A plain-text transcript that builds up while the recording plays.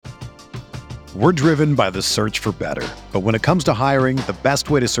We're driven by the search for better. But when it comes to hiring, the best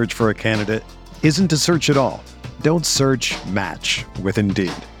way to search for a candidate isn't to search at all. Don't search, match with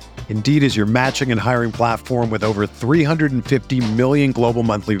Indeed. Indeed is your matching and hiring platform with over 350 million global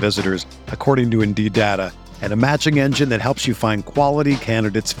monthly visitors, according to Indeed data, and a matching engine that helps you find quality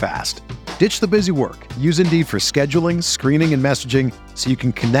candidates fast. Ditch the busy work. Use Indeed for scheduling, screening, and messaging so you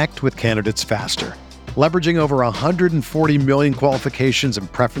can connect with candidates faster. Leveraging over 140 million qualifications and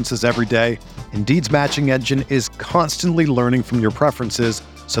preferences every day, Indeed's matching engine is constantly learning from your preferences,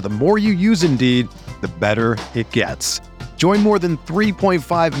 so the more you use Indeed, the better it gets. Join more than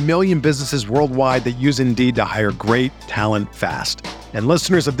 3.5 million businesses worldwide that use Indeed to hire great talent fast. And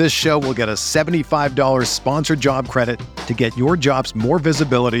listeners of this show will get a $75 sponsored job credit to get your jobs more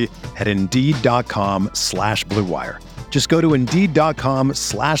visibility at Indeed.com/Blue Wire. Just go to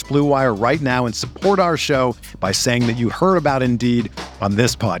Indeed.com/Blue Wire right now and support our show by saying that you heard about Indeed on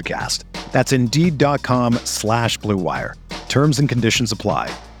this podcast. That's Indeed.com/Blue Wire. Terms and conditions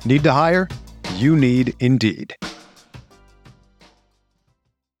apply. Need to hire? You need Indeed.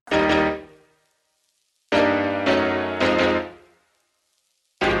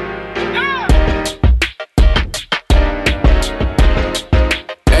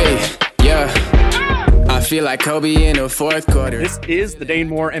 Feel like Kobe in the fourth quarter. This is the Dane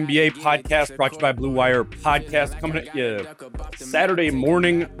Moore NBA podcast brought to you by Blue Wire Podcast, coming at you Saturday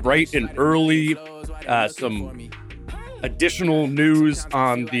morning, bright and early. Some additional news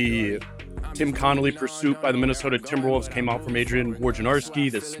on the Tim Connelly pursuit by the Minnesota Timberwolves came out from Adrian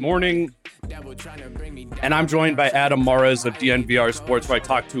Wojnarowski this morning. And I'm joined by Adam Mares of DNVR Sports, who I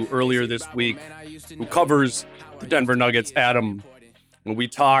talked to earlier this week, who covers the Denver Nuggets. Adam, when we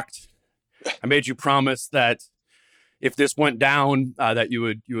talked, I made you promise that if this went down, that you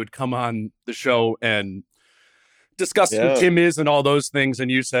would come on the show and discuss who Tim is and all those things. And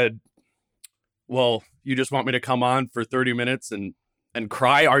you said, well, you just want me to come on for 30 minutes and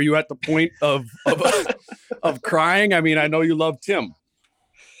cry? Are you at the point of crying? I mean, I know you love Tim.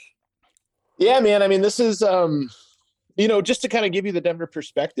 Yeah, man. I mean, this is, just to kind of give you the Denver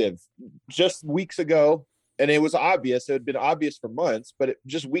perspective, just weeks ago, and it was obvious, it had been obvious for months, but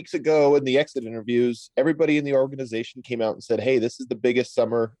just weeks ago in the exit interviews, everybody in the organization came out and said, hey, this is the biggest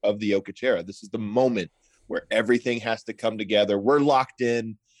summer of the Jokic era. This is the moment where everything has to come together. We're locked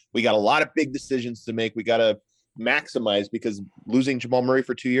in. We got a lot of big decisions to make. We got to maximize, because losing Jamal Murray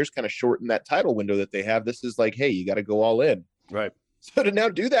for 2 years kind of shortened that title window that they have. This is like, hey, you got to go all in. Right. So to now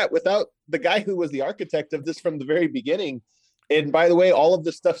do that without the guy who was the architect of this from the very beginning. And by the way, all of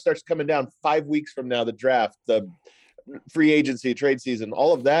this stuff starts coming down 5 weeks from now, the draft, the free agency, trade season,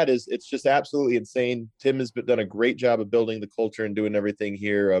 all of that it's just absolutely insane. Tim has done a great job of building the culture and doing everything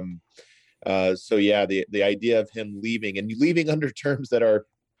here. So yeah, the idea of him leaving under terms that are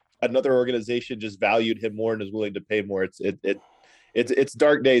another organization just valued him more and is willing to pay more. It's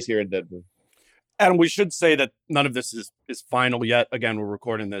dark days here in Denver. Adam, we should say that none of this is final yet. Again, we're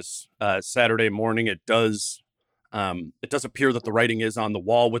recording this Saturday morning. It does appear that the writing is on the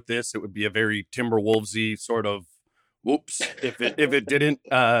wall with this. It would be a very Timberwolvesy sort of whoops if it didn't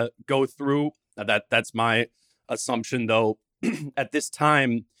go through. That's my assumption, though, at this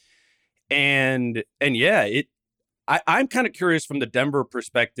time. And yeah, I'm kind of curious from the Denver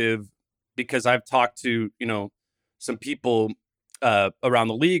perspective, because I've talked to some people around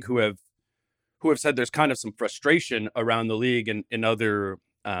the league who have said there's kind of some frustration around the league and in other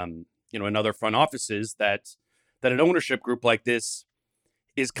in other front offices that an ownership group like this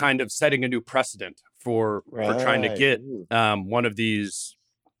is kind of setting a new precedent for trying to get one of these,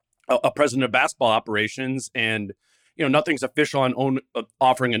 a president of basketball operations. And, nothing's official on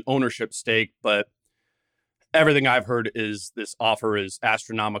offering an ownership stake, but everything I've heard is this offer is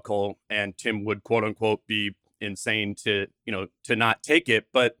astronomical, and Tim would, quote unquote, be insane to not take it.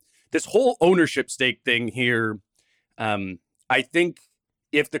 But this whole ownership stake thing here, I think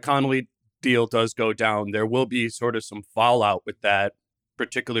if the Connelly deal does go down, there will be sort of some fallout with that,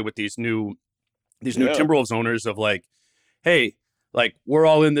 particularly with these new Timberwolves owners of like, hey, like we're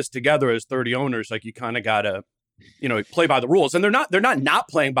all in this together as 30 owners. Like you kind of gotta, play by the rules. And they're not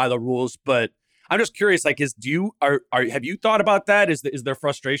playing by the rules, but I'm just curious, like, have you thought about that? Is there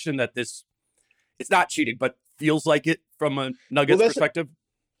frustration that it's not cheating, but feels like it from a Nuggets perspective?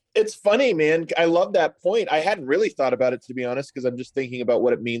 It's funny, man. I love that point. I hadn't really thought about it, to be honest, because I'm just thinking about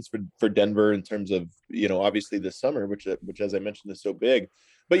what it means for Denver in terms of, obviously this summer, which as I mentioned is so big.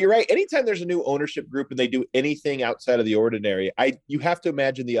 But you're right. Anytime there's a new ownership group and they do anything outside of the ordinary, you have to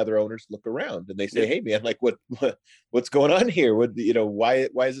imagine the other owners look around and they say, "Hey, man, like what's going on here? Why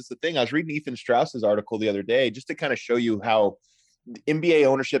is this a thing?" I was reading Ethan Strauss's article the other day just to kind of show you how NBA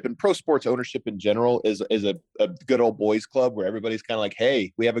ownership and pro sports ownership in general is a good old boys club where everybody's kind of like,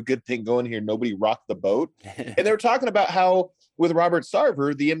 hey, we have a good thing going here. Nobody rocked the boat. And they were talking about how with Robert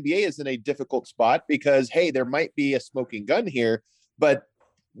Sarver, the NBA is in a difficult spot because, hey, there might be a smoking gun here, but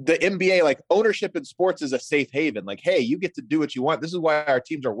the NBA, like ownership in sports, is a safe haven. Like, hey, you get to do what you want. This is why our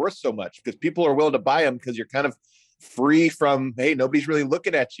teams are worth so much, because people are willing to buy them because you're kind of free from, hey, nobody's really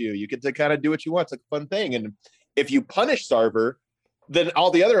looking at you. You get to kind of do what you want. It's like a fun thing. And if you punish Sarver, then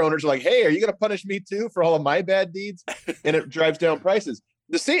all the other owners are like, hey, are you going to punish me too for all of my bad deeds? And it drives down prices.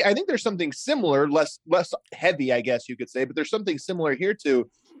 I think there's something similar, less heavy, I guess you could say, but there's something similar here too.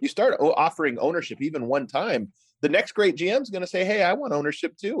 You start offering ownership even one time, the next great GM is going to say, hey, I want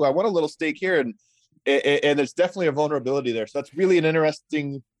ownership too. I want a little stake here. And there's definitely a vulnerability there. So that's really an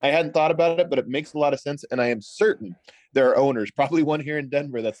interesting, I hadn't thought about it, but it makes a lot of sense. And I am certain there are owners, probably one here in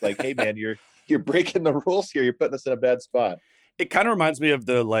Denver, that's like, hey man, you're breaking the rules here. You're putting us in a bad spot. It kind of reminds me of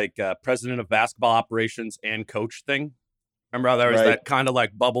the president of basketball operations and coach thing. Remember how there was that kind of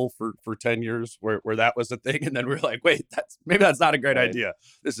like bubble for 10 years where that was a thing. And then we were like, wait, that's not a great idea.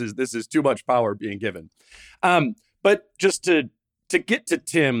 This is too much power being given. But just to get to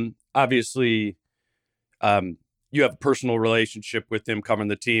Tim, obviously, you have a personal relationship with him covering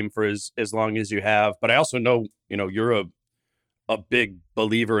the team for as long as you have. But I also know, you're a big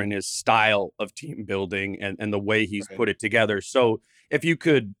believer in his style of team building and the way he's put it together. So if you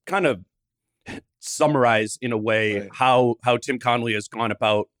could kind of summarize in a way how Tim Connelly has gone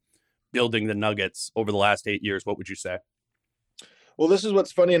about building the Nuggets over the last 8 years, what would you say? Well, this is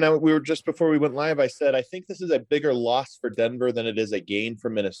what's funny. And we were just before we went live, I said, I think this is a bigger loss for Denver than it is a gain for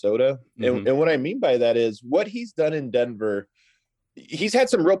Minnesota. Mm-hmm. And what I mean by that is what he's done in Denver. He's had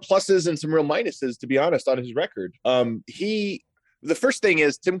some real pluses and some real minuses, to be honest, on his record. The first thing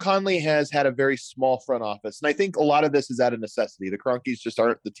is Tim Connelly has had a very small front office. And I think a lot of this is out of necessity. The Cronkies just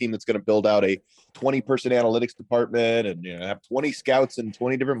aren't the team that's going to build out a 20-person analytics department and have 20 scouts and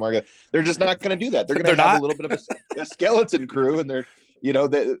 20 different markets. They're just not going to do that. They're going to have a little bit of a skeleton crew, and they're,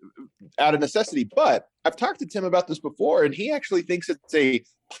 out of necessity. But I've talked to Tim about this before, and he actually thinks it's a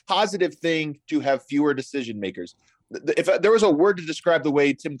positive thing to have fewer decision makers. If there was a word to describe the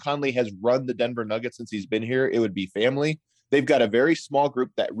way Tim Connelly has run the Denver Nuggets since he's been here, it would be family. They've got a very small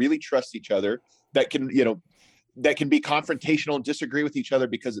group that really trusts each other, that can be confrontational and disagree with each other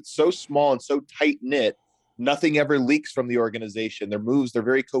because it's so small and so tight knit. Nothing ever leaks from the organization. Their moves, they're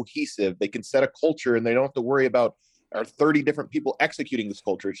very cohesive. They can set a culture and they don't have to worry about 30 different people executing this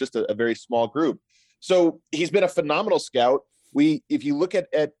culture. It's just a very small group. So he's been a phenomenal scout. If you look at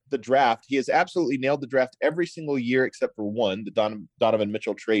the draft, he has absolutely nailed the draft every single year except for one, the Donovan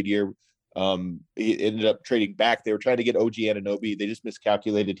Mitchell trade year. He ended up trading back. They were trying to get OG Anunoby. They just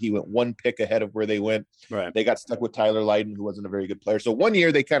miscalculated. He went one pick ahead of where they went. Right. They got stuck with Tyler Lydon, who wasn't a very good player. So one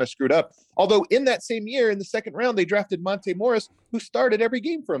year they kind of screwed up. Although in that same year, in the second round, they drafted Monte Morris, who started every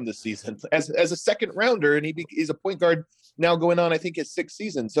game for him this season as a second rounder, and he's a point guard now going on, I think, his sixth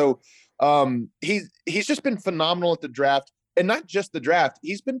season. So he's just been phenomenal at the draft, and not just the draft.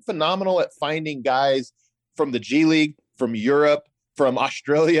 He's been phenomenal at finding guys from the G League, from Europe, from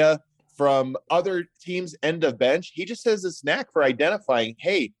Australia, from other teams' end of bench. He just has this knack for identifying,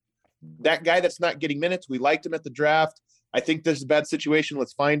 hey, that guy that's not getting minutes, we liked him at the draft. I think this is a bad situation.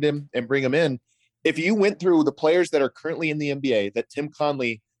 Let's find him and bring him in. If you went through the players that are currently in the NBA that Tim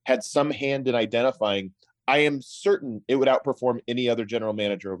Connelly had some hand in identifying, I am certain it would outperform any other general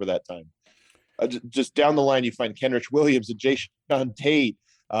manager over that time. Just down the line, you find Kenrich Williams and Jayshawn Tate.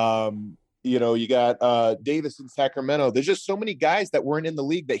 You got Davis in Sacramento. There's just so many guys that weren't in the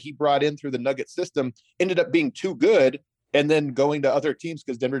league that he brought in through the Nugget system, ended up being too good, and then going to other teams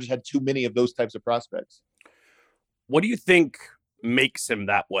because Denver just had too many of those types of prospects. What do you think makes him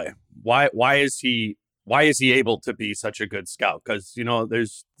that way? Why is he able to be such a good scout? Because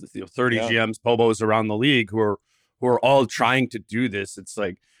there's 30 GMs, Pobos around the league who are all trying to do this. It's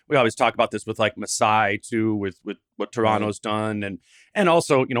like we always talk about this with like Masai too, with what Toronto's done, and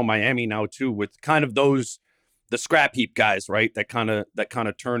also Miami now too, with kind of the scrap heap guys, right? That kind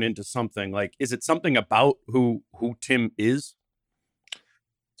of turn into something. Like, is it something about who Tim is?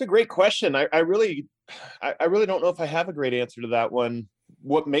 It's a great question. I really don't know if I have a great answer to that one.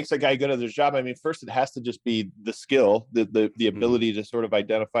 What makes a guy good at his job? I mean, first it has to just be the skill, the ability to sort of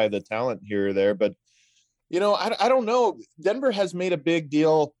identify the talent here or there. But I don't know. Denver has made a big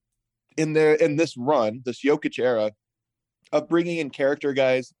deal in this run, this Jokic era, of bringing in character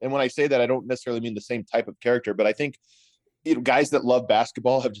guys. And when I say that, I don't necessarily mean the same type of character, but I think guys that love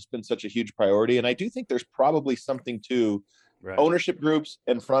basketball have just been such a huge priority. And I do think there's probably something to ownership groups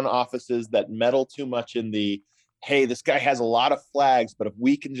and front offices that meddle too much in the hey, this guy has a lot of flags, but if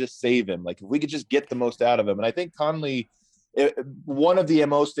we can just save him, like if we could just get the most out of him. And I think Connelly, one of the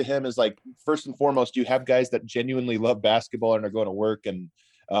MOs to him is like, first and foremost, you have guys that genuinely love basketball and are going to work. And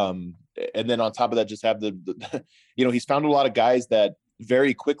then on top of that, just have the he's found a lot of guys that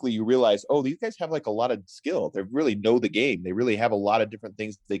very quickly you realize, oh, these guys have like a lot of skill. They really know the game. They really have a lot of different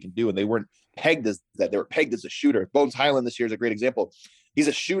things they can do. And they weren't pegged as that. They were pegged as a shooter. Bones Highland this year is a great example. He's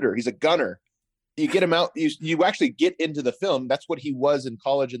a shooter. He's a gunner. You get him out. You actually get into the film. That's what he was in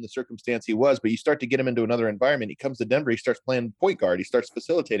college in the circumstance he was. But you start to get him into another environment. He comes to Denver. He starts playing point guard. He starts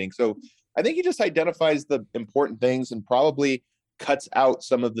facilitating. So I think he just identifies the important things and probably cuts out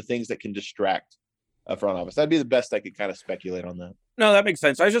some of the things that can distract a front office. That'd be the best I could kind of speculate on that. No, that makes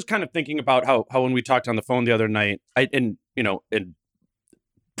sense. I was just kind of thinking about how when we talked on the phone the other night, and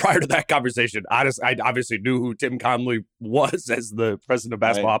prior to that conversation, I obviously knew who Tim Connelly was as the president of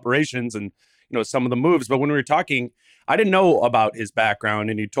basketball operations and, some of the moves. But when we were talking, I didn't know about his background,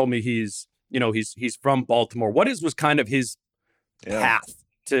 and he told me he's from Baltimore. What was kind of his path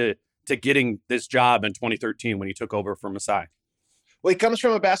to getting this job in 2013 when he took over for Masai? Well, he comes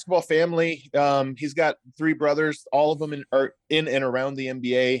from a basketball family. He's got 3 brothers. All of them are in and around the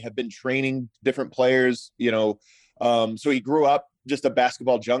NBA, have been training different players, so he grew up just a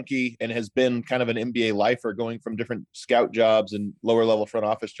basketball junkie and has been kind of an NBA lifer, going from different scout jobs and lower level front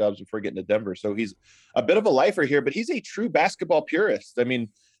office jobs before getting to Denver. So he's a bit of a lifer here, but he's a true basketball purist. I mean,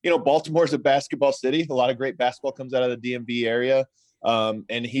 Baltimore's a basketball city. A lot of great basketball comes out of the DMV area.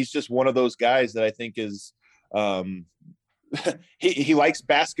 And he's just one of those guys that I think is, he likes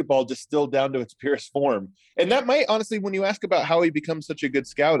basketball distilled down to its purest form. And that might, honestly, when you ask about how he becomes such a good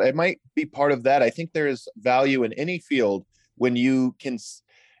scout, it might be part of that. I think there is value in any field when you can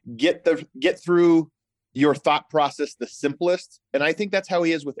get through your thought process the simplest. And I think that's how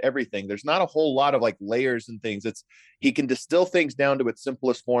he is with everything. There's not a whole lot of like layers and things. He can distill things down to its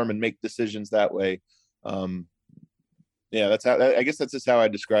simplest form and make decisions that way. That's how, I guess that's just how I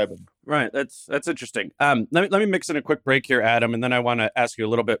describe him. Right. That's interesting. Let me mix in a quick break here, Adam, and then I want to ask you a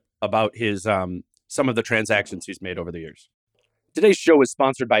little bit about his some of the transactions he's made over the years. Today's show is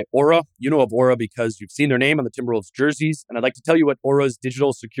sponsored by Aura. You know of Aura because you've seen their name on the Timberwolves jerseys, and I'd like to tell you what Aura's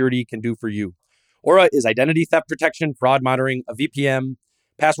digital security can do for you. Aura is identity theft protection, fraud monitoring, a VPN,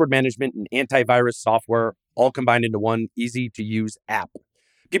 password management, and antivirus software, all combined into one easy-to-use app.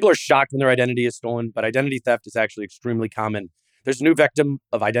 People are shocked when their identity is stolen, but identity theft is actually extremely common. There's a new victim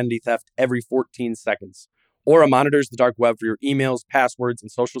of identity theft every 14 seconds. Aura monitors the dark web for your emails, passwords, and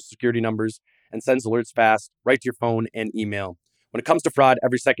social security numbers, and sends alerts fast right to your phone and email. When it comes to fraud,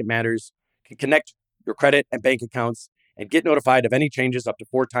 every second matters. You can connect your credit and bank accounts and get notified of any changes up to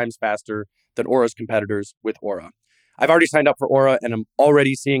 4 times faster than Aura's competitors with Aura. I've already signed up for Aura, and I'm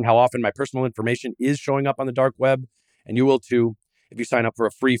already seeing how often my personal information is showing up on the dark web, and you will too if you sign up for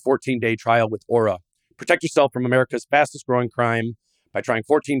a free 14-day trial with Aura. Protect yourself from America's fastest growing crime by trying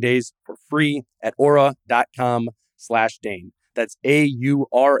 14 days for free at aura.com/Dane. That's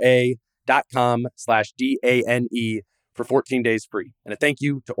AURA.com/DANE for 14 days free. And a thank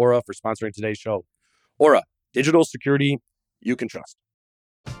you to Aura for sponsoring today's show. Aura, digital security you can trust.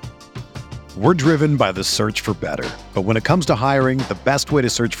 We're driven by the search for better. But when it comes to hiring, the best way to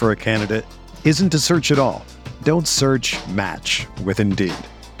search for a candidate isn't to search at all. Don't search, match with Indeed.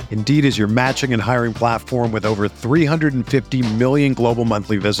 Indeed is your matching and hiring platform with over 350 million global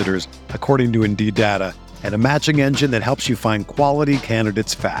monthly visitors, according to Indeed data, and a matching engine that helps you find quality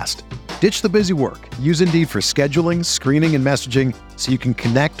candidates fast. Ditch the busy work. Use Indeed for scheduling, screening, and messaging so you can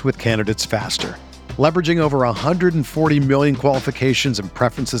connect with candidates faster. Leveraging over 140 million qualifications and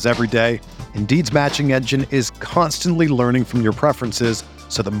preferences every day, Indeed's matching engine is constantly learning from your preferences,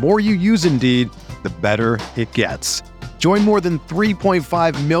 so the more you use Indeed, the better it gets. Join more than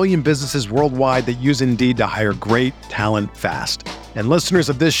 3.5 million businesses worldwide that use Indeed to hire great talent fast. And listeners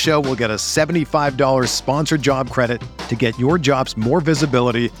of this show will get a $75 sponsored job credit to get your jobs more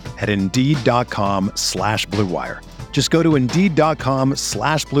visibility at Indeed.com/Blue Wire. Just go to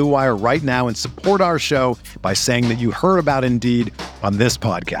Indeed.com/Blue Wire right now and support our show by saying that you heard about Indeed on this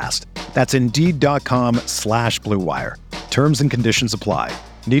podcast. That's Indeed.com/Blue Wire. Terms and conditions apply.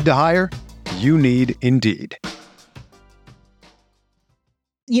 Need to hire? You need Indeed.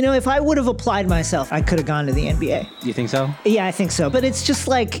 If I would have applied myself, I could have gone to the NBA. You think so? Yeah, I think so. But it's just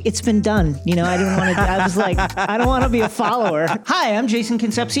like, it's been done. I didn't want to, I was like, I don't want to be a follower. Hi, I'm Jason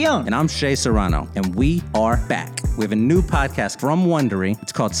Concepcion. And I'm Shea Serrano. And we are back We have a new podcast from Wondery.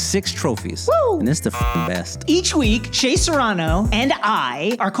 It's called Six Trophies. Woo! And it's the best. Each week, Shea Serrano and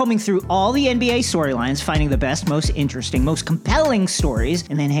I are combing through all the NBA storylines, finding the best, most interesting, most compelling stories,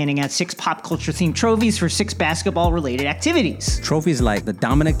 and then handing out 6 pop culture-themed trophies for 6 basketball-related activities. Trophies like the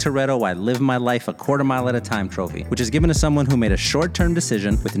Dominic Toretto I Live My Life a Quarter Mile at a Time trophy, which is given to someone who made a short-term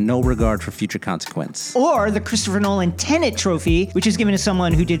decision with no regard for future consequence. Or the Christopher Nolan Tenet Trophy, which is given to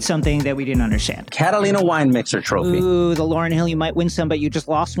someone who did something that we didn't understand. Catalina Wine Mixer trophy. Ooh, the Lauryn Hill, you might win some, but you just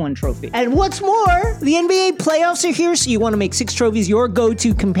lost one trophy. And what's more, the NBA playoffs are here, so you want to make Six Trophies your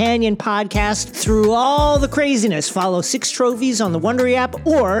go-to companion podcast through all the craziness. Follow Six Trophies on the Wondery app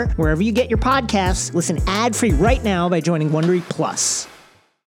or wherever you get your podcasts. Listen ad-free right now by joining Wondery Plus.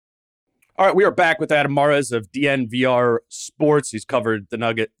 All right, we are back with Adam Mares of DNVR Sports. He's covered the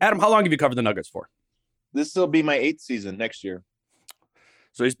Nuggets. Adam, how long have you covered the Nuggets for? This will be my 8th season next year.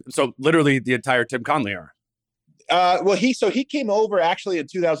 So literally the entire Tim Connelly era. Well, he came over actually in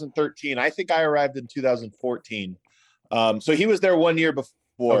 2013. I think I arrived in 2014. So he was there 1 year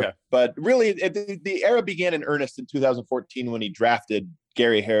before. Okay. But really, the era began in earnest in 2014 when he drafted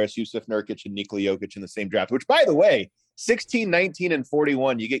Gary Harris, Yusuf Nurkic, and Nikola Jokic in the same draft, which, by the way, 16, 19, and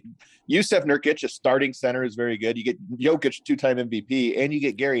 41. You get Yusuf Nurkic, a starting center, is very good. You get Jokic, 2-time MVP, and you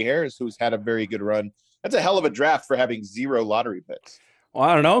get Gary Harris, who's had a very good run. That's a hell of a draft for having 0 lottery picks. Well,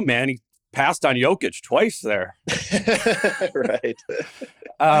 I don't know, man. He passed on Jokic twice there. Right.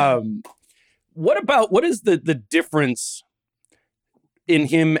 What is the difference in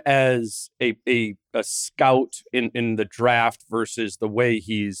him as a scout in the draft versus the way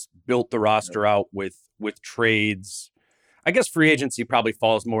he's built the roster out with trades? I guess free agency probably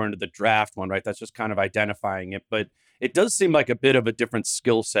falls more into the draft one, right? That's just kind of identifying it. But it does seem like a bit of a different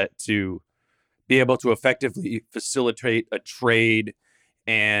skill set to be able to effectively facilitate a trade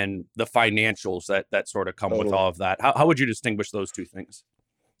and the financials that sort of come with all of that. How would you distinguish those two things?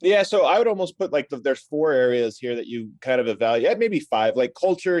 Yeah, so I would almost put there's 4 areas here that you kind of evaluate, maybe 5. Like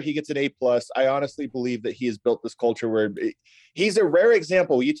culture, he gets an A+. I honestly believe that he has built this culture where he's a rare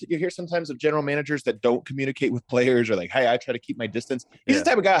example. You hear sometimes of general managers that don't communicate with players or like, hey, I try to keep my distance. He's the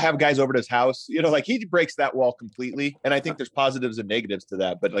type of guy have guys over to his house, he breaks that wall completely. And I think there's positives and negatives to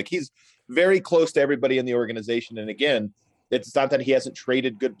that, but he's very close to everybody in the organization. And again, it's not that he hasn't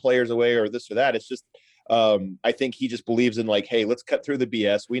traded good players away or this or that. It's just, I think he just believes in hey, let's cut through the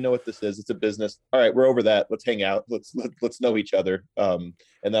BS. We know what this is. It's a business. All right, we're over that. Let's hang out. Let's know each other. And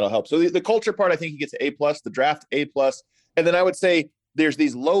that'll help. So the culture part, I think he gets A+, the draft A+. And then I would say there's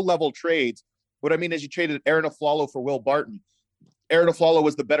these low-level trades. What I mean is you traded Aaron Aflalo for Will Barton. Aaron Aflalo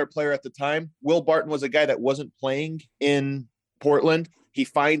was the better player at the time. Will Barton was a guy that wasn't playing in Portland. He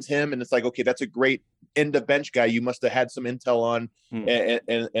finds him, and it's okay, that's a great end of bench guy. You must have had some intel on,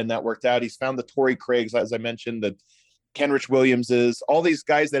 and that worked out. He's found the Torrey Craigs, as I mentioned, the Kenrich Williamses, all these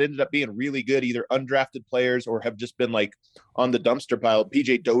guys that ended up being really good, either undrafted players or have just been on the dumpster pile.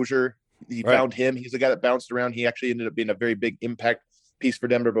 PJ Dozier, he found him. He's the guy that bounced around. He actually ended up being a very big impact piece for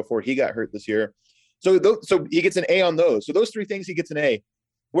Denver before he got hurt this year. So he gets an A on those. So those 3 things, he gets an A.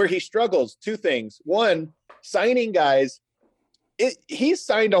 Where he struggles, 2 things. One, signing guys. He's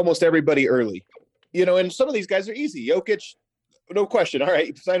signed almost everybody early, and some of these guys are easy. Jokic, no question. All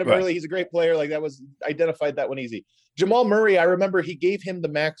right, sign him early. He's a great player. That was identified that one easy. Jamal Murray, I remember he gave him the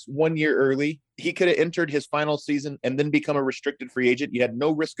max 1 year early. He could have entered his final season and then become a restricted free agent. You had no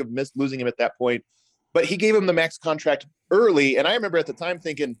risk of losing him at that point, but he gave him the max contract early. And I remember at the time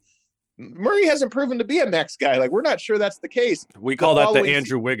thinking, Murray hasn't proven to be a max guy. We're not sure that's the case. We call that the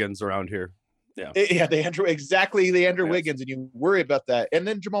Andrew Wiggins around here. Yeah, the Andrew Wiggins, and you worry about that. And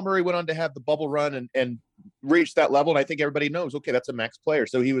then Jamal Murray went on to have the bubble run and reach that level. And I think everybody knows, okay, that's a max player.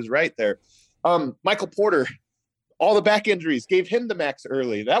 So he was right there. Michael Porter, all the back injuries gave him the max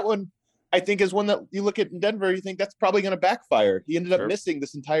early. That one, I think, is one that you look at in Denver, you think that's probably going to backfire. He ended up missing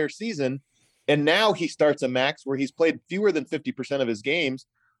this entire season. And now he starts a max where he's played fewer than 50% of his games.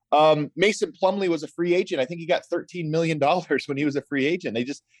 Mason Plumlee was a free agent. I think he got $13 million when he was a free agent.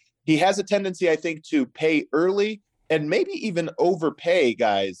 He has a tendency, I think, to pay early and maybe even overpay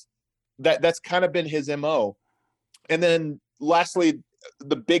guys. That's kind of been his MO. And then lastly,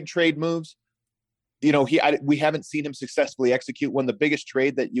 the big trade moves. We haven't seen him successfully execute one. The biggest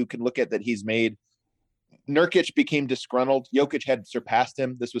trade that you can look at that he's made, Nurkic became disgruntled. Jokic had surpassed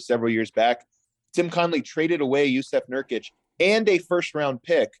him. This was several years back. Tim Connelly traded away Yusuf Nurkic and a first-round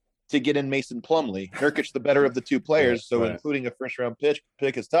pick to get in Mason Plumlee. Nurkic, the better of the 2 players, so including a first-round pick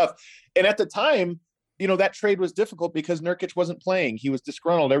is tough. And at the time, that trade was difficult because Nurkic wasn't playing. He was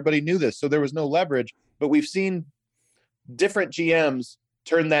disgruntled. Everybody knew this, so there was no leverage. But we've seen different GMs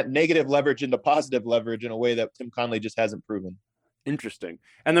turn that negative leverage into positive leverage in a way that Tim Connelly just hasn't proven. Interesting.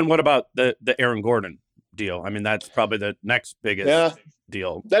 And then what about the Aaron Gordon deal? I mean, that's probably the next biggest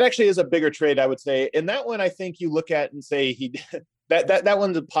deal. That actually is a bigger trade, I would say. And that one, I think you look at and say that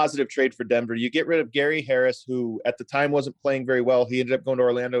one's a positive trade for Denver. You get rid of Gary Harris, who at the time wasn't playing very well. He ended up going to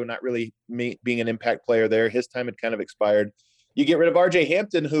Orlando, not really being an impact player there. His time had kind of expired. You get rid of RJ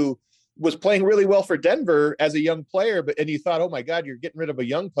Hampton, who was playing really well for Denver as a young player, and you thought, oh my God, you're getting rid of a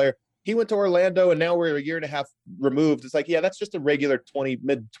young player. He went to Orlando, and now we're a year and a half removed. It's like, yeah, that's just a regular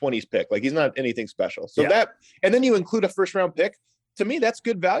mid-20s pick. Like, he's not anything special. So and then you include a first-round pick. To me, that's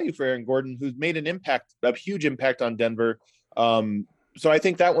good value for Aaron Gordon, who's made a huge impact on Denver. So I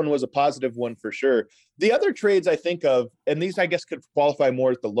think that one was a positive one for sure. The other trades I think of, and these I guess could qualify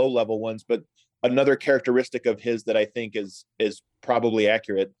more as the low-level ones, but another characteristic of his that I think is probably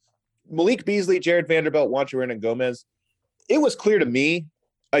accurate. Malik Beasley, Jared Vanderbilt, Juancho Hernangomez. It was clear to me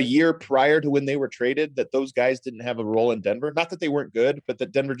a year prior to when they were traded that those guys didn't have a role in Denver. Not that they weren't good, but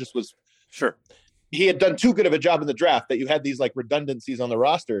that Denver just was sure. He had done too good of a job in the draft that you had these like redundancies on the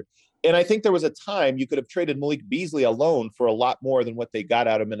roster. And I think there was a time you could have traded Malik Beasley alone for a lot more than what they got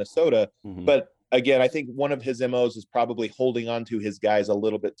out of Minnesota. Mm-hmm. But again, I think one of his MOs is probably holding on to his guys a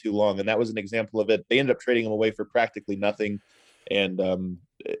little bit too long. And that was an example of it. They ended up trading him away for practically nothing. And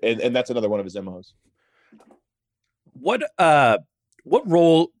that's another one of his MOs. What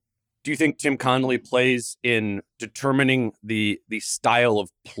role do you think Tim Connelly plays in determining the style of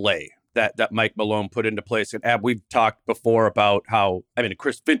play that Mike Malone put into place? And Ab, we've talked before about how, I mean,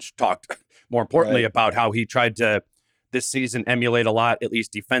 Chris Finch talked more importantly about how he tried to this season emulate a lot, at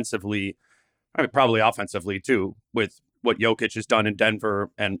least defensively, I mean, probably offensively too, with what Jokic has done in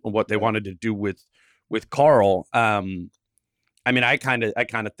Denver and what they wanted to do with Karl. I mean, I kind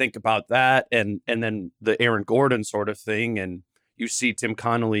of think about that and then the Aaron Gordon sort of thing. And you see Tim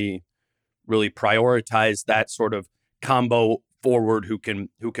Connelly really prioritize that sort of combo forward who can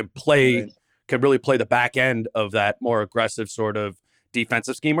play, can really play the back end of that more aggressive sort of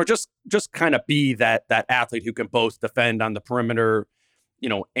defensive scheme, or just kind of be that athlete who can both defend on the perimeter,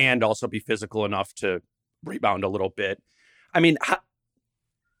 and also be physical enough to rebound a little bit. I mean,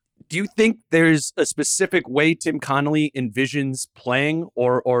 do you think there's a specific way Tim Connelly envisions playing,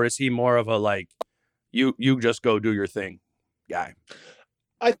 or is he more of a like, you just go do your thing guy?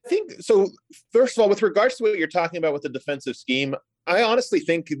 I think so. First of all, with regards to what you're talking about with the defensive scheme, I honestly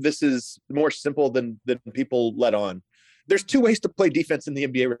think this is more simple than people let on. There's two ways to play defense in the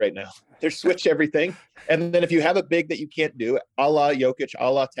NBA right now. There's switch everything. And then if you have a big that you can't do, a la Jokic,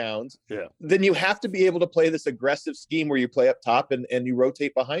 a la Towns, then you have to be able to play this aggressive scheme where you play up top and you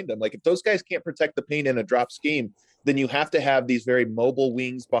rotate behind them. Like if those guys can't protect the paint in a drop scheme, then you have to have these very mobile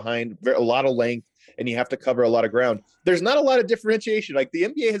wings behind, a lot of length, and you have to cover a lot of ground. There's not a lot of differentiation. Like the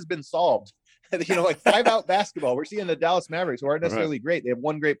NBA has been solved. Like 5-out basketball. We're seeing the Dallas Mavericks, who aren't necessarily great. They have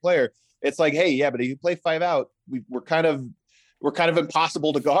one great player. It's like, hey, yeah, but if you play 5-out, we're kind of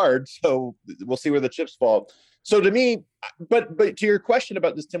impossible to guard. So we'll see where the chips fall. So to me, but to your question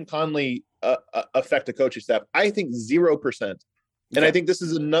about this Tim Connelly affect the coaching staff, I think 0%. And I think this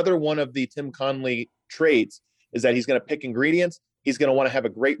is another one of the Tim Connelly traits, is that he's going to pick ingredients. He's going to want to have a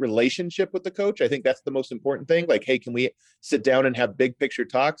great relationship with the coach. I think that's the most important thing. Like, hey, can we sit down and have big picture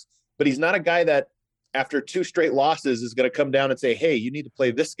talks? But he's not a guy that after 2 straight losses is going to come down and say, hey, you need to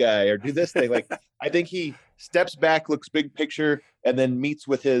play this guy or do this thing. Like, I think he steps back, looks big picture, and then meets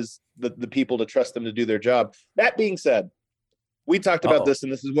with the people to trust them to do their job. That being said, we talked about this,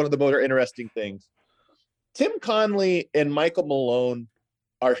 and this is one of the more interesting things. Tim Connelly and Michael Malone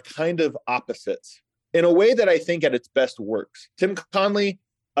are kind of opposites in a way that I think at its best works. Tim Connelly,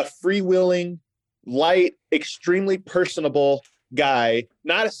 a freewheeling, light, extremely personable guy,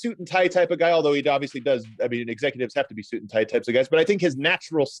 not a suit and tie type of guy, although he obviously does. I mean, executives have to be suit and tie types of guys, but I think his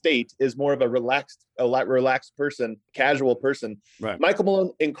natural state is more of a relaxed person, casual person. Right. Michael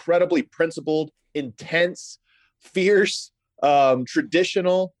Malone, incredibly principled, intense, fierce,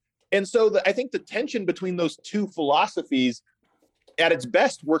 traditional. And so I think the tension between those two philosophies at its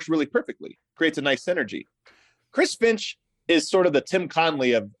best works really perfectly, creates a nice synergy. Chris Finch is sort of the Tim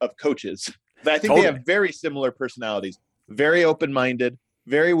Connelly of coaches. I think they have very similar personalities. Very open-minded,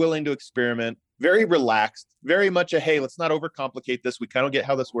 very willing to experiment, very relaxed, very much a, hey, let's not overcomplicate this. We kind of get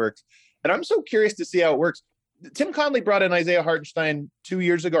how this works. And I'm so curious to see how it works. Tim Connelly brought in Isaiah Hartenstein 2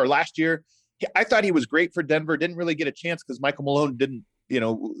 years ago or last year. I thought he was great for Denver. Didn't really get a chance because Michael Malone didn't, he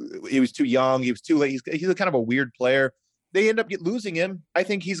was too young. He was too late. He's a kind of a weird player. They end up losing him. I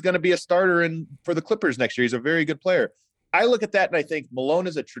think he's going to be a starter for the Clippers next year. He's a very good player. I look at that and I think Malone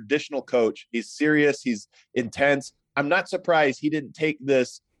is a traditional coach. He's serious. He's intense. I'm not surprised he didn't take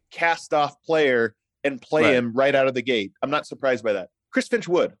this cast off player and play him right out of the gate. I'm not surprised by that. Chris Finch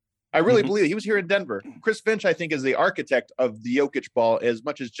would. I really believe he was here in Denver. Chris Finch, I think, is the architect of the Jokic ball as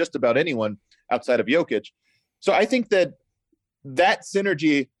much as just about anyone outside of Jokic. So I think that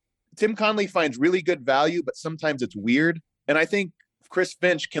synergy, Tim Connelly finds really good value, but sometimes it's weird. And I think Chris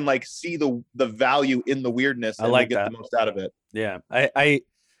Finch can like see the value in the weirdness and get the most out of it. Yeah.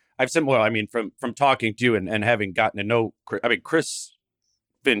 I've said, well, I mean, from talking to you and having gotten to know, Chris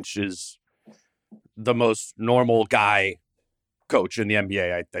Finch is the most normal guy coach in the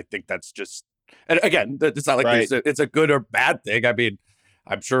NBA. I think that's just, and again, it's not like it's a good or bad thing. I mean,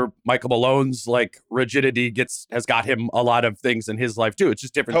 I'm sure Michael Malone's like rigidity has got him a lot of things in his life too. It's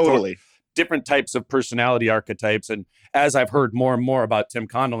just different, different types of personality archetypes. And as I've heard more and more about Tim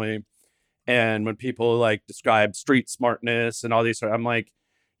Connelly, and when people like describe street smartness and all these, I'm like,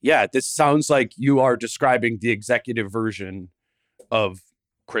 yeah, this sounds like you are describing the executive version of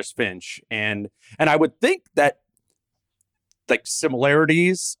Chris Finch. And I would think that like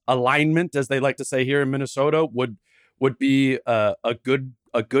similarities, alignment, as they like to say here in Minnesota, would be a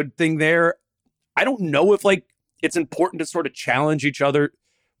good thing there. I don't know if like it's important to sort of challenge each other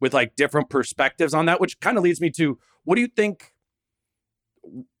with like different perspectives on that, which kind of leads me to what do you think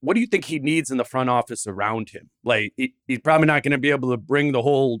he needs in the front office around him? Like he's probably not going to be able to bring the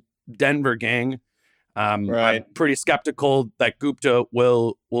whole Denver gang. I'm pretty skeptical that Gupta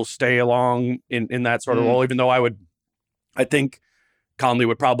will stay along in that sort of role, even though I think Connelly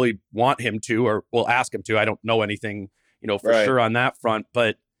would probably want him to, or will ask him to. I don't know anything, for sure on that front.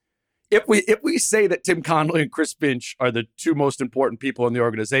 But if we say that Tim Connelly and Chris Finch are the two most important people in the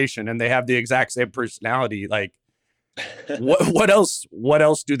organization and they have the exact same personality, like what else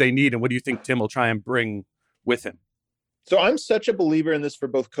do they need? And what do you think Tim will try and bring with him? So I'm such a believer in this for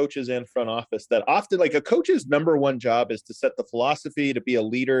both coaches and front office that often like a coach's number one job is to set the philosophy, to be a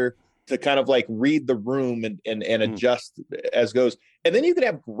leader, to kind of like read the room and adjust as goes. And then you could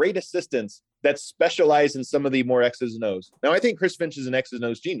have great assistants that specialize in some of the more X's and O's. Now, I think Chris Finch is an X's and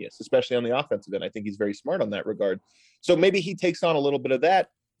O's genius, especially on the offensive end. I think he's very smart on that regard. So maybe he takes on a little bit of that.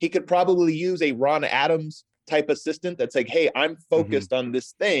 He could probably use a Ron Adams type assistant that's like, hey, I'm focused on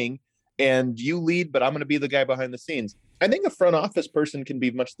this thing and you lead, but I'm going to be the guy behind the scenes. I think a front office person can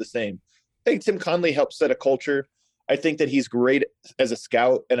be much the same. I think Tim Connelly helps set a culture. I think that he's great as a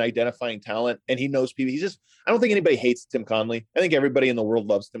scout and identifying talent, and he knows people. I don't think anybody hates Tim Connelly. I think everybody in the world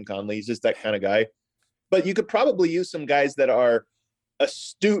loves Tim Connelly. He's just that kind of guy. But you could probably use some guys that are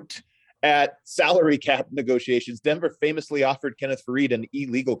astute at salary cap negotiations. Denver famously offered Kenneth Faried an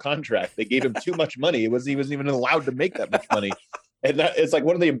illegal contract. They gave him too much money. He wasn't even allowed to make that much money. And it's like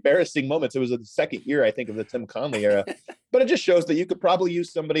one of the embarrassing moments. It was the second year, I think, of the Tim Connelly era. But it just shows that you could probably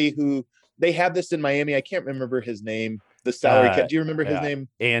use somebody who they have this in Miami. I can't remember his name. The salary cap. Do you remember his name?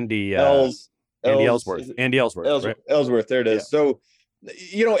 Andy Andy Ellsworth. Right? Ellsworth. There it is. Yeah. So,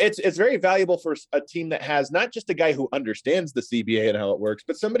 it's very valuable for a team that has not just a guy who understands the CBA and how it works,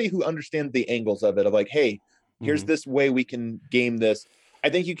 but somebody who understands the angles of it. Of like, hey, here's this way we can game this. I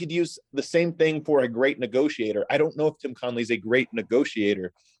think you could use the same thing for a great negotiator. I don't know if Tim Connelly's a great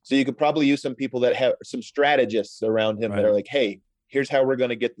negotiator. So you could probably use some people that have some strategists around him that are like, hey, here's how we're going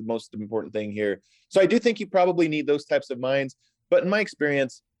to get the most important thing here. So I do think you probably need those types of minds. But in my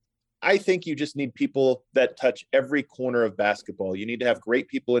experience, I think you just need people that touch every corner of basketball. You need to have great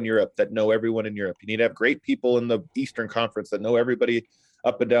people in Europe that know everyone in Europe. You need to have great people in the Eastern Conference that know everybody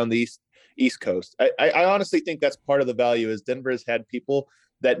up and down the East Coast. I honestly think that's part of the value is Denver has had people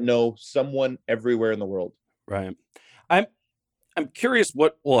that know someone everywhere in the world. Right. I'm curious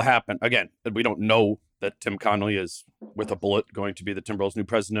what will happen. Again, we don't know that Tim Connelly is with a bullet going to be the Timberwolves' new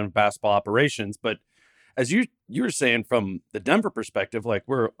president of basketball operations. But as you were saying from the Denver perspective, like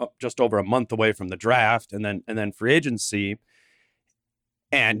we're just over a month away from the draft and then free agency.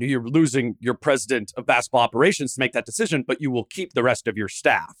 And you're losing your president of basketball operations to make that decision, but you will keep the rest of your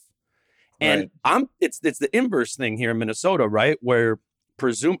staff. And it's the inverse thing here in Minnesota, right? Where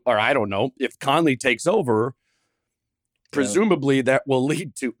I don't know, if Connelly takes over, presumably that will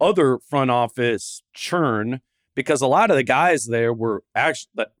lead to other front office churn because a lot of the guys there were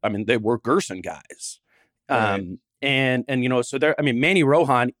they were Gerson guys. And so Manny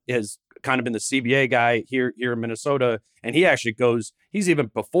Rohan is kind of been the CBA guy here in Minnesota, and he actually he's even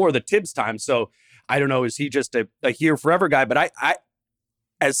before the Tibbs time. So I don't know, is he just a here forever guy? But I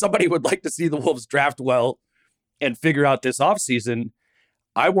as somebody who would like to see the Wolves draft well and figure out this offseason,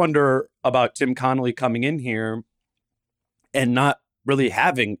 I wonder about Tim Connelly coming in here and not really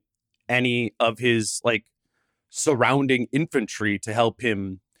having any of his like surrounding infantry to help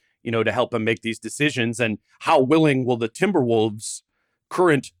him to help him make these decisions? And how willing will the Timberwolves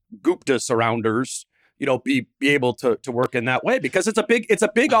current Gupta surrounders, be able to work in that way? Because it's a big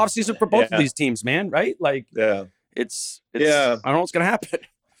offseason for both of these teams, man. Right? Like, it's I don't know what's going to happen.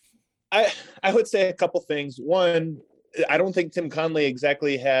 I would say a couple things. One, I don't think Tim Connelly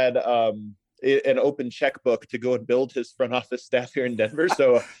exactly had an open checkbook to go and build his front office staff here in Denver.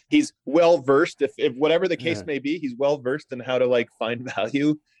 So he's well versed, if whatever the case may be, he's well versed in how to like find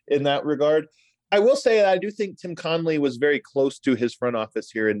value in that regard. I will say that I do think Tim Connelly was very close to his front office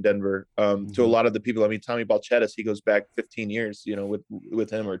here in Denver, to a lot of the people. I mean, Tommy Balcetis, he goes back 15 years, with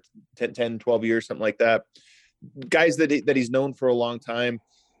him, or 10, 12 years, something like that. Guys that he's known for a long time.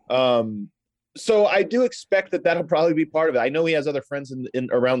 So I do expect that that'll probably be part of it. I know he has other friends in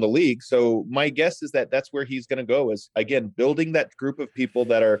around the league. So my guess is that that's where he's going to go, is, again, building that group of people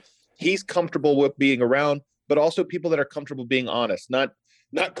that he's comfortable with being around, but also people that are comfortable being honest, not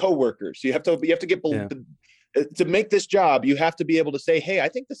coworkers. You have to get to make this job. You have to be able to say, hey, I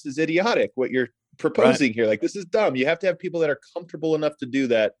think this is idiotic, what you're proposing here. Like, this is dumb. You have to have people that are comfortable enough to do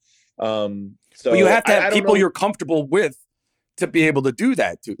that. So you have to have people you're comfortable with to be able to do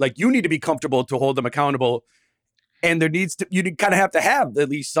that too. Like, you need to be comfortable to hold them accountable, and you kind of have to have at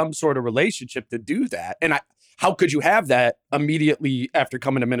least some sort of relationship to do that. And how could you have that immediately after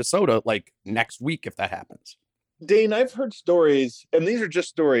coming to Minnesota, like next week, if that happens? Dane, I've heard stories, and these are just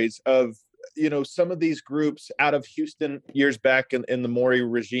stories of, some of these groups out of Houston years back in the Morey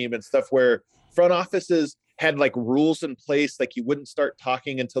regime and stuff, where front offices had like rules in place, like you wouldn't start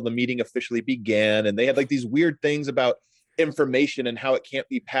talking until the meeting officially began. And they had like these weird things about information and how it can't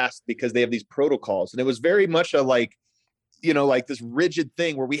be passed because they have these protocols. And it was very much a like this rigid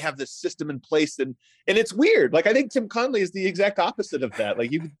thing where we have this system in place, and it's weird. Like, I think Tim Connelly is the exact opposite of that.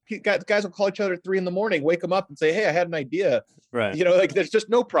 Like, guys will call each other at 3 a.m, wake them up and say, hey, I had an idea. Right. Like, there's just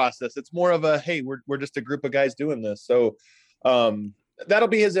no process. It's more of a, hey, we're just a group of guys doing this. So that'll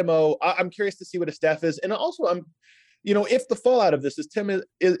be his MO. I'm curious to see what his staff is. And also if the fallout of this is Tim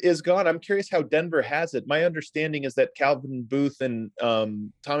is gone, I'm curious how Denver has it. My understanding is that Calvin Booth and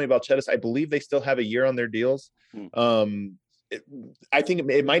Tommy Balcetis, I believe they still have a year on their deals. I think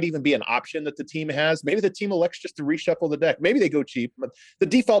it might even be an option that the team has. Maybe the team elects just to reshuffle the deck. Maybe they go cheap. But the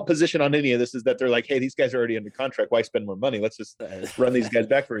default position on any of this is that they're like, hey, these guys are already under contract. Why spend more money? Let's just run these guys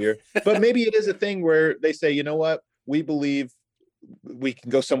back for a year. But maybe it is a thing where they say, you know what? We believe we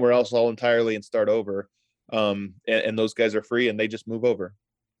can go somewhere else all entirely and start over. And those guys are free and they just move over.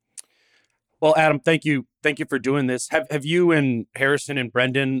 Well, Adam, thank you for doing this. Have you and Harrison and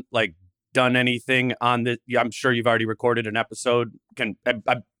Brendan like done anything on this? I'm sure you've already recorded an episode.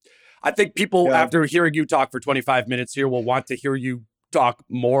 I think people after hearing you talk for 25 minutes here will want to hear you talk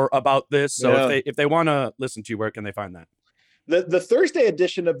more about this. So if they want to listen to you, where can they find that? The Thursday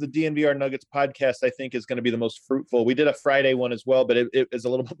edition of the DNVR Nuggets podcast, I think, is going to be the most fruitful. We did a Friday one as well, but it is a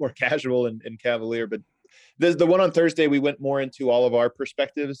little bit more casual and cavalier. But the one on Thursday, we went more into all of our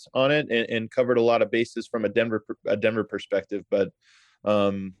perspectives on it and covered a lot of bases from a Denver perspective. But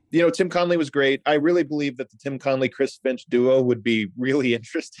Tim Connelly was great. I really believe that the Tim Connelly-Chris Finch duo would be really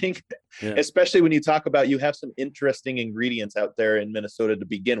interesting, especially when you talk about you have some interesting ingredients out there in Minnesota to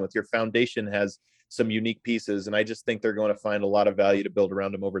begin with. Your foundation has some unique pieces, and I just think they're going to find a lot of value to build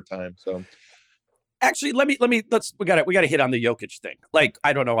around them over time. So actually, we got to hit on the Jokic thing. Like,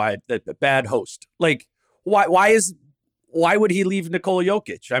 I don't know why the bad host. Like, why would he leave Nikola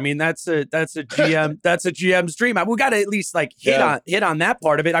Jokic? I mean, that's a GM that's a GM's dream. We got to at least like hit on that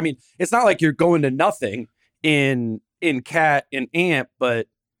part of it. I mean, it's not like you're going to nothing in Cat and Ant, but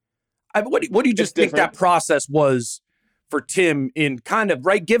what do you just think that process was for Tim in kind of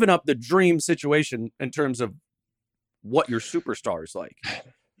giving up the dream situation in terms of what your superstar is like?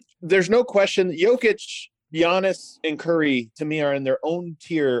 There's no question. Jokic, Giannis, and Curry, to me, are in their own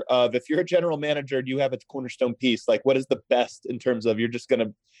tier of, if you're a general manager and you have a cornerstone piece, like, what is the best in terms of it's going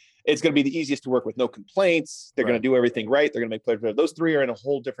to be the easiest to work with, no complaints. They're going to do everything right. They're going to make players better. Those three are in a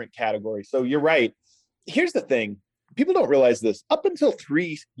whole different category. So you're right. Here's the thing. People don't realize this. Up until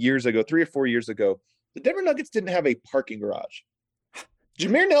 3 or 4 years ago, the Denver Nuggets didn't have a parking garage.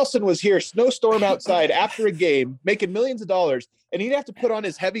 Jameer Nelson was here, snowstorm outside after a game, making millions of dollars, and he'd have to put on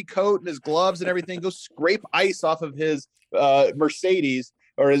his heavy coat and his gloves and everything, go scrape ice off of his Mercedes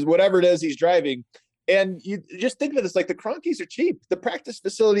or his whatever it is he's driving. And you just think of this, like, the Cronkies are cheap. The practice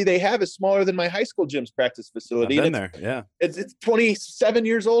facility they have is smaller than my high school gym's practice facility. I've been there, yeah. It's 27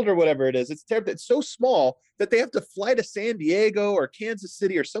 years old or whatever it is. It's terrible. It's so small that they have to fly to San Diego or Kansas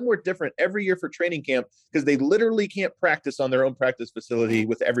City or somewhere different every year for training camp because they literally can't practice on their own practice facility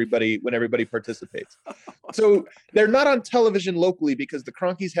with everybody when everybody participates. So they're not on television locally because the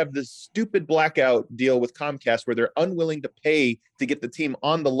Cronkies have this stupid blackout deal with Comcast where they're unwilling to pay to get the team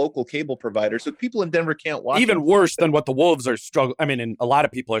on the local cable provider. So people in Denver can't watch. Even worse than what the Wolves are struggling. I mean, and a lot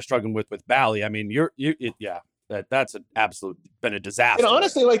of people are struggling with Bally. I mean, that's an absolute been a disaster. And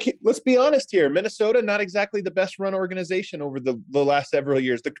honestly, like, let's be honest here, Minnesota, not exactly the best run organization over the last several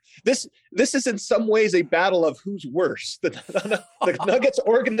years. This is in some ways a battle of who's worse, the Nuggets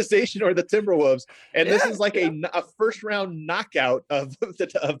organization or the Timberwolves. And this is like a first round knockout of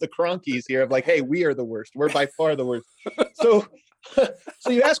the Cronkies here of like, hey, we are the worst. We're by far the worst. So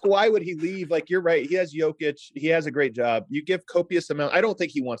you ask, why would he leave? Like, you're right. He has Jokic. He has a great job. You give copious amount. I don't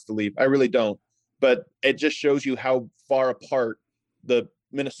think he wants to leave. I really don't. But it just shows you how far apart the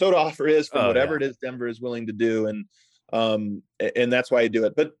Minnesota offer is from whatever it is Denver is willing to do. And that's why I do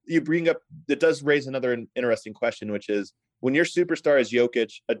it. But you bring up, it does raise another interesting question, which is when your superstar is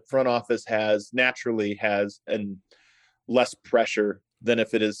Jokic, a front office naturally has less pressure than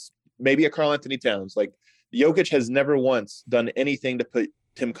if it is maybe a Karl Anthony Towns. Like, Jokic has never once done anything to put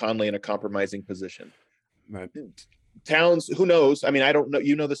Tim Connelly in a compromising position. Right. Towns, who knows? I mean, I don't know.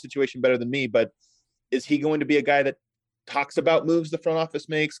 You know the situation better than me, but is he going to be a guy that talks about moves the front office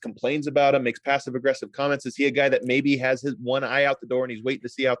makes, complains about them, makes passive aggressive comments? Is he a guy that maybe has his one eye out the door and he's waiting to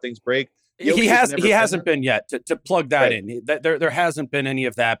see how things break? He hasn't been yet to plug that in. There hasn't been any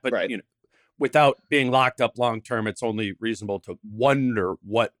of that, but you know, without being locked up long term, it's only reasonable to wonder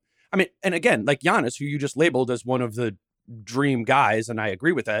what. I mean, and again, like Giannis, who you just labeled as one of the dream guys, and I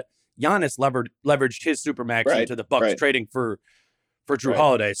agree with that. Giannis leveraged his supermax into the Bucks trading for Drew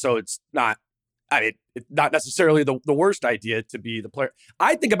Holiday, so it's not. I mean, it's not necessarily the worst idea to be the player.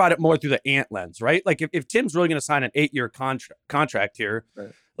 I think about it more through the Ant lens, right? Like if Tim's really going to sign an 8-year contract here,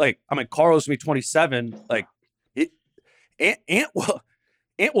 like, I mean, Carl's going to be 27. Like, Ant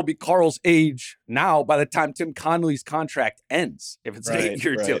will be Carl's age now by the time Tim Connelly's contract ends, if it's an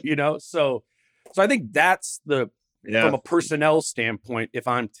 8-year deal, you know? So I think that's from a personnel standpoint, if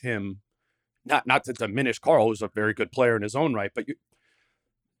I'm Tim, not to diminish Carl, who's a very good player in his own right, but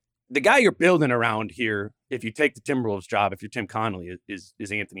the guy you're building around here, if you take the Timberwolves job, if you're Tim Connelly, is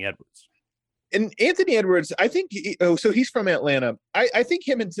Anthony Edwards. And Anthony Edwards, I think, so he's from Atlanta. I think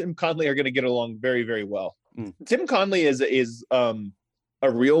him and Tim Connelly are going to get along very, very well. Tim Connelly is a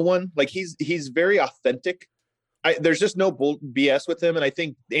real one. Like, he's very authentic. There's just no BS with him. And I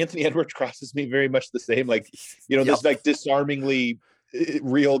think Anthony Edwards crosses me very much the same, like, you know, this like disarmingly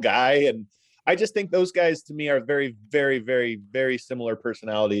real guy. And I just think those guys to me are very, very, very, very similar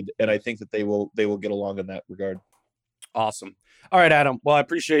personality. And I think that they will get along in that regard. Awesome. All right, Adam. Well, I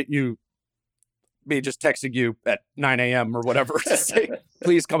appreciate me just texting you at 9 a.m. or whatever to say,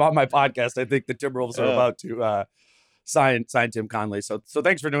 please come on my podcast. I think the Timberwolves are about to sign Tim Connelly. So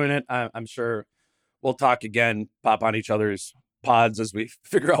thanks for doing it. I'm sure we'll talk again, pop on each other's pods as we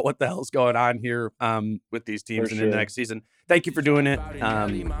figure out what the hell's going on here with these teams in the next season. Thank you for doing it.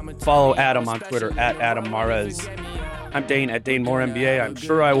 Follow Adam on Twitter at Adam Mares. I'm Dane at Dane Moore NBA. I'm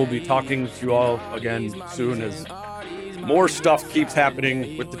sure I will be talking to you all again soon as more stuff keeps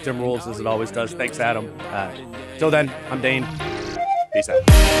happening with the Timberwolves as it always does. Thanks, Adam. Till then, I'm Dane. Peace out.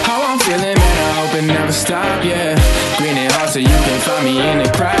 How I'm feeling, man, I hope it never stop, yeah. Green and hot so you can find me in the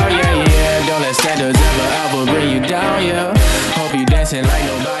crowd, yeah. Don't let standards ever bring you down, yeah. Hope you dancing like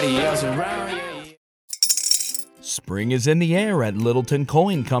nobody else around, yeah. Spring is in the air at Littleton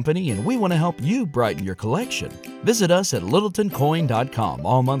Coin Company, and we want to help you brighten your collection. Visit us at littletoncoin.com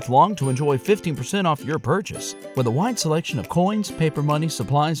all month long to enjoy 15% off your purchase. With a wide selection of coins, paper money,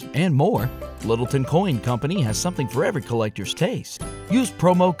 supplies, and more, Littleton Coin Company has something for every collector's taste. Use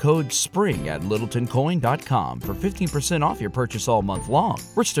promo code SPRING at littletoncoin.com for 15% off your purchase all month long.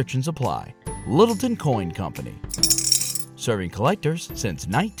 Restrictions apply. Littleton Coin Company. Serving collectors since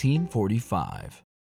 1945.